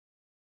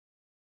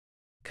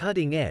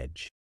Cutting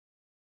edge.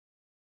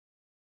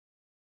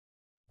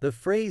 The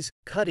phrase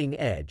cutting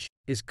edge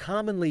is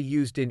commonly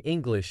used in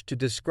English to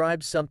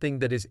describe something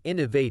that is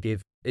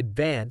innovative,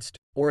 advanced,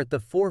 or at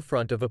the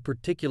forefront of a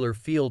particular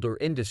field or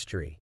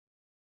industry.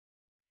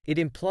 It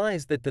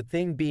implies that the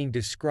thing being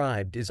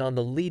described is on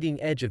the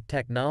leading edge of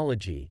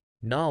technology,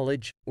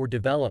 knowledge, or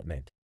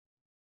development.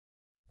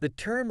 The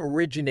term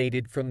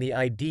originated from the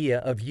idea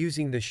of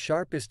using the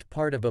sharpest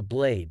part of a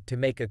blade to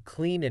make a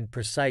clean and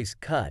precise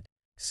cut,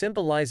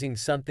 symbolizing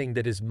something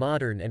that is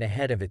modern and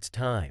ahead of its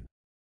time.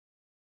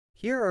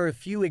 Here are a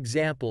few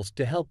examples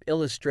to help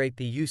illustrate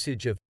the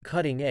usage of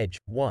cutting edge.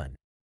 1.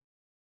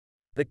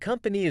 The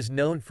company is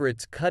known for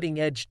its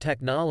cutting-edge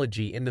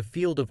technology in the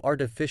field of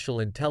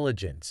artificial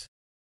intelligence.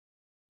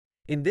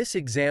 In this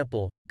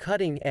example,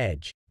 cutting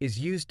edge is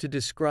used to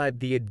describe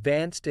the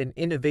advanced and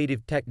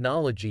innovative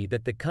technology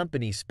that the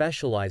company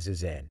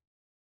specializes in.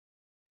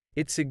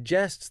 It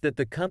suggests that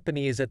the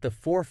company is at the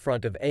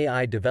forefront of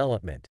AI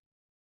development.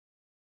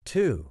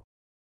 2.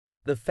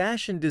 The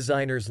fashion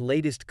designer's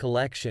latest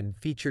collection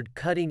featured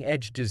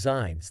cutting-edge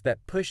designs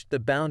that pushed the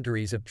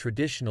boundaries of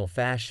traditional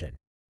fashion.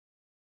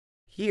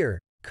 Here,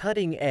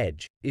 cutting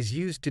edge is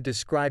used to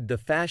describe the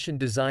fashion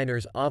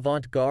designer's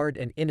avant-garde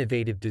and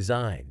innovative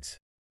designs.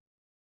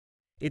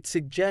 It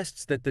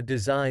suggests that the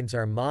designs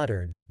are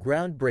modern,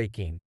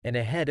 groundbreaking, and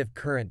ahead of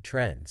current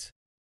trends.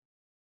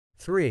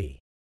 3.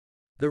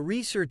 The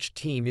research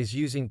team is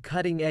using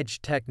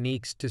cutting-edge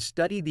techniques to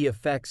study the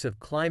effects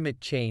of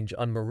climate change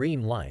on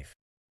marine life.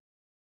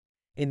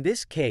 In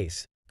this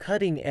case,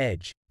 cutting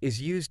edge is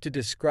used to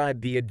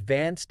describe the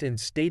advanced and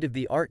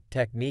state-of-the-art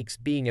techniques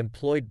being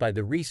employed by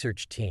the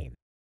research team.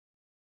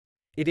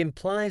 It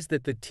implies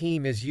that the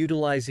team is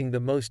utilizing the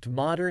most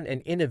modern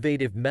and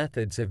innovative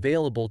methods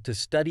available to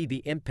study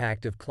the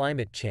impact of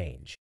climate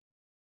change.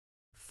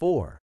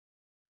 4.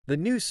 The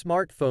new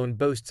smartphone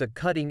boasts a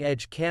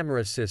cutting-edge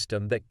camera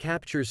system that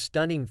captures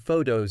stunning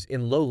photos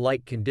in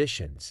low-light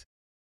conditions.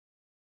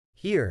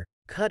 Here,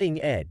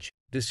 cutting edge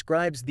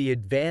describes the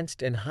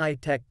advanced and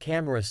high-tech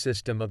camera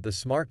system of the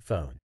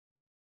smartphone.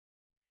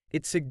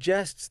 It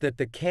suggests that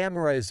the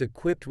camera is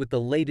equipped with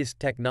the latest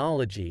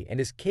technology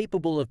and is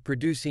capable of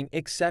producing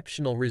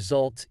exceptional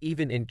results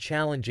even in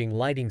challenging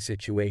lighting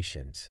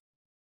situations.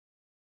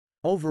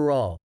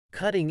 Overall,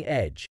 cutting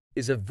edge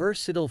is a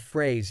versatile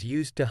phrase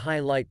used to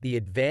highlight the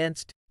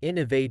advanced,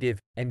 innovative,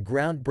 and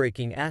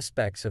groundbreaking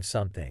aspects of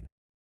something.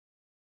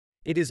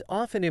 It is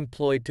often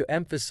employed to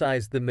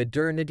emphasize the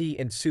modernity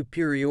and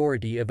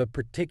superiority of a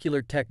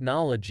particular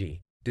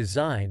technology,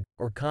 design,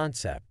 or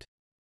concept.